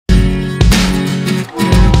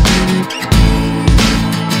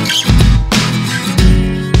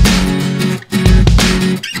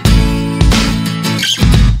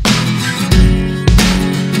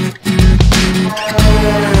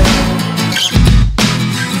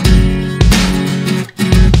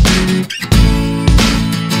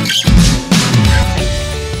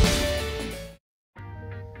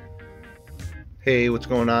Hey, what's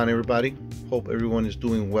going on, everybody? Hope everyone is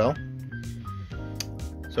doing well.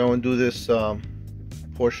 So I want to do this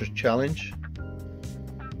Porsche challenge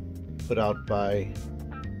put out by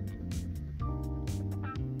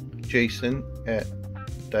Jason at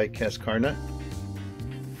diecastcarnut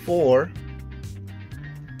for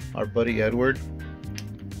our buddy Edward,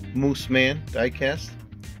 mooseMandiecast.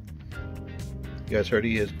 You guys heard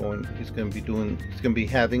he's going to be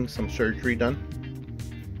having some surgery done.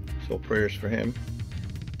 So prayers for him.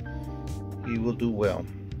 He will do well.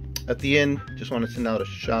 At the end, just want to send out a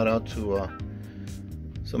shout out to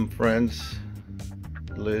some friends,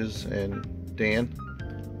 Liz and Dan,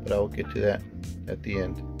 but I will get to that at the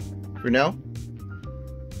end. For now,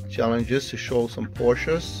 challenge is to show some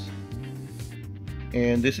Porsches,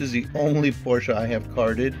 and this is the only Porsche I have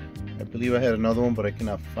carded. I believe I had another one, but I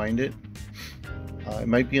cannot find it. It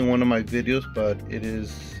might be in one of my videos, but it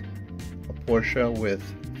is a Porsche with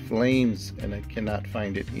flames and I cannot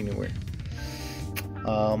find it anywhere.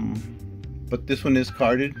 But this one is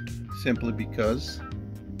carded simply because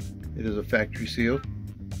it is a factory seal.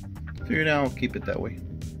 Figured I'll keep it that way.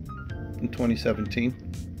 In 2017.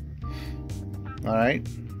 Alright,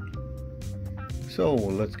 so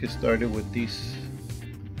let's get started with these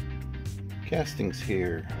castings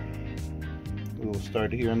here. We will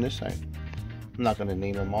start here on this side. I'm not going to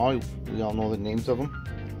name them all, we all know the names of them.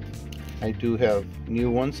 I do have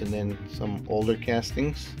new ones and then some older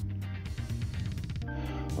castings.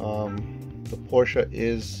 The Porsche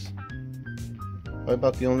is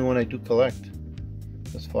about the only one I do collect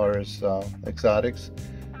as far as exotics.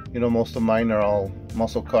 You know, most of mine are all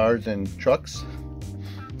muscle cars and trucks.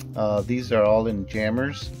 These are all in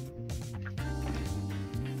jammers.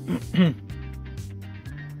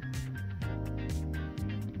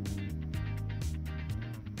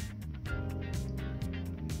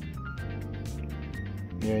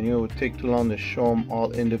 Yeah, I knew it would take too long to show them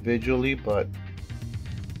all individually, but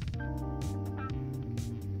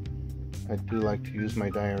I do like to use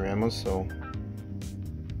my dioramas, so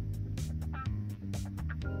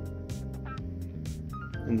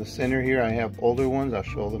in the center here I have older ones. I'll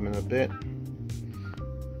show them in a bit.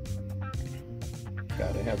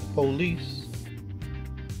 Gotta have the police.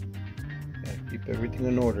 Gotta keep everything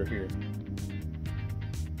in order here.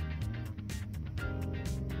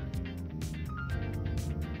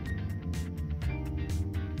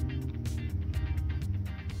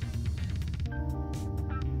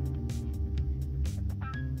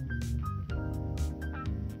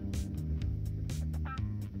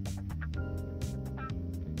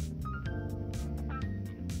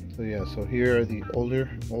 So yeah, so here are the older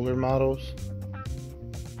models.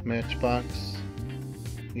 Matchbox,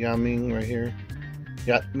 Yaming right here,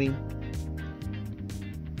 Yatming.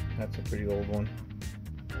 That's a pretty old one.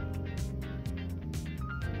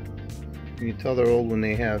 You can tell they're old when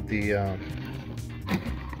they have the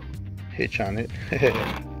hitch on it.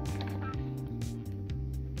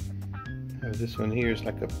 This one here is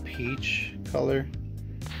like a peach color.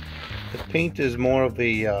 The paint is more of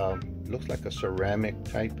a looks like a ceramic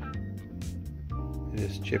type. It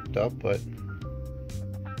is chipped up, but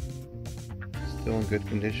still in good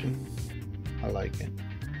condition. I like it.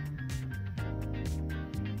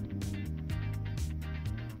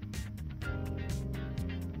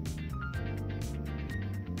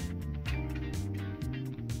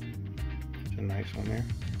 It's a nice one there.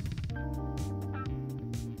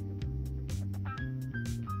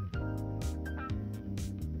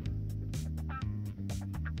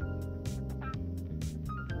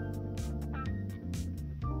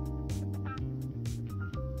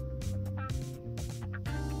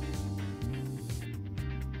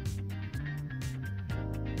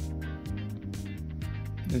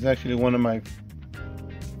 This is actually one of my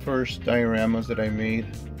first dioramas that I made.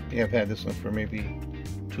 I think I've had this one for maybe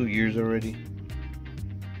 2 years already.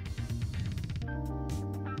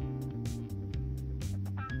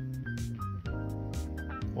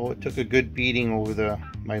 Oh, it took a good beating over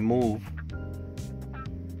my move,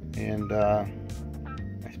 and I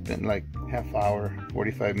spent like half hour,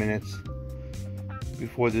 45 minutes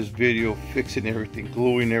before this video fixing everything,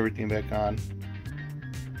 gluing everything back on.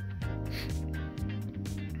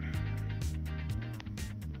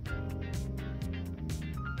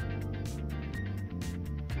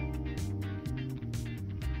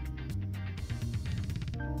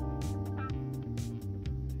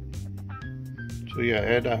 So yeah,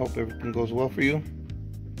 Ed, I hope everything goes well for you.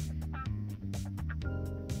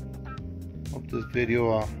 Hope this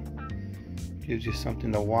video gives you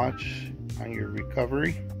something to watch on your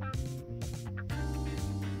recovery.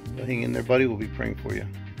 So hang in there, buddy. We'll be praying for you.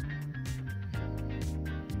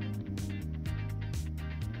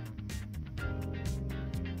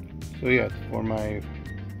 So yeah, for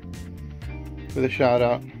the shout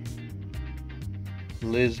out,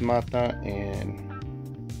 Liz Mata and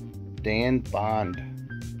Dan Bond.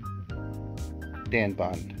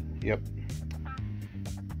 Yep.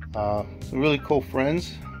 Some really cool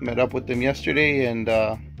friends. Met up with them yesterday, and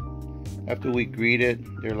after we greeted,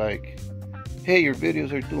 they're like, hey, your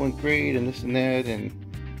videos are doing great and this and that, and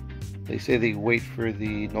they say they wait for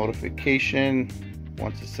the notification.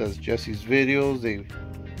 Once it says Jesse's videos, they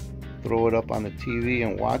throw it up on the TV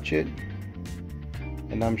and watch it.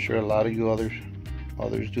 And I'm sure a lot of you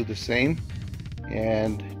others do the same.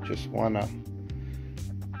 And just want to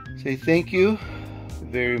say thank you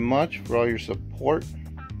very much for all your support,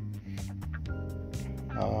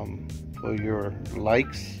 for your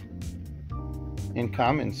likes and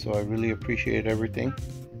comments. So I really appreciate everything.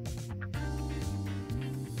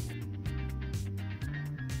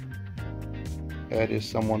 Edward is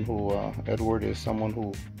someone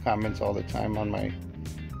who comments all the time on my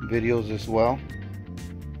videos as well.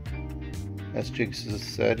 As Jigs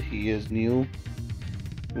said, he is new.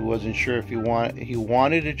 He wasn't sure if he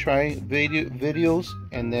wanted to try videos,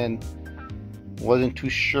 and then wasn't too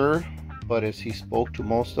sure. But as he spoke to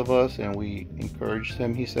most of us and we encouraged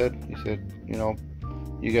him, he said, you know,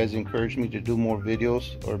 you guys encouraged me to do more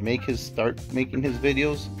videos or start making his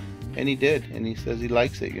videos, and he did. And he says he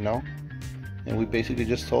likes it, you know. And we basically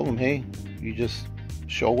just told him, hey, you just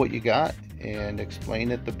show what you got and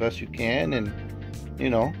explain it the best you can, and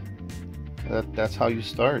you know, that's how you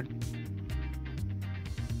start.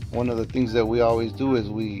 One of the things that we always do is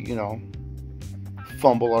we, you know,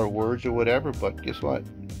 fumble our words or whatever, but guess what?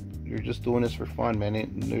 You're just doing this for fun,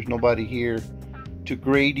 man. There's nobody here to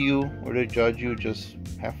grade you or to judge you. Just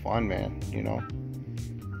have fun, man. You know,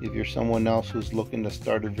 if you're someone else who's looking to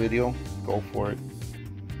start a video, go for it.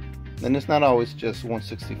 And it's not always just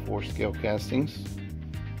 1/64 scale castings.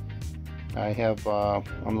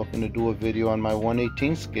 I'm looking to do a video on my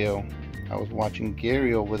 1/18 scale. I was watching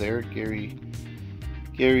Gary over there, Gary's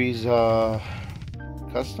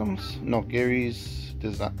customs. No, Gary's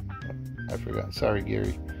design. I forgot. Sorry,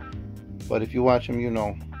 Gary. But if you watch him, you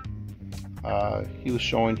know, he was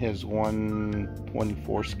showing his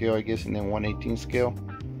 1/24 scale, I guess, and then 1/18 scale.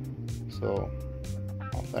 So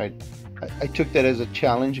I took that as a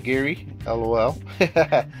challenge, Gary. LOL.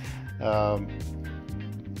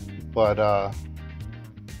 But I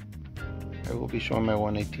will be showing my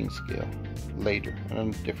 1/18 scale later on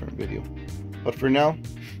a different video. But for now,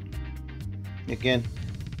 again,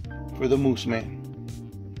 for the Moose Man,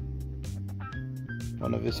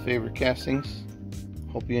 one of his favorite castings.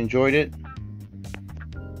 Hope you enjoyed it.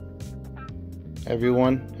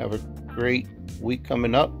 Everyone, have a great week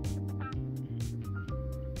coming up.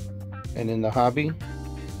 And in the hobby,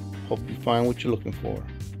 hope you find what you're looking for.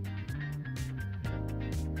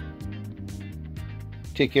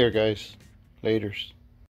 Take care, guys. Laters.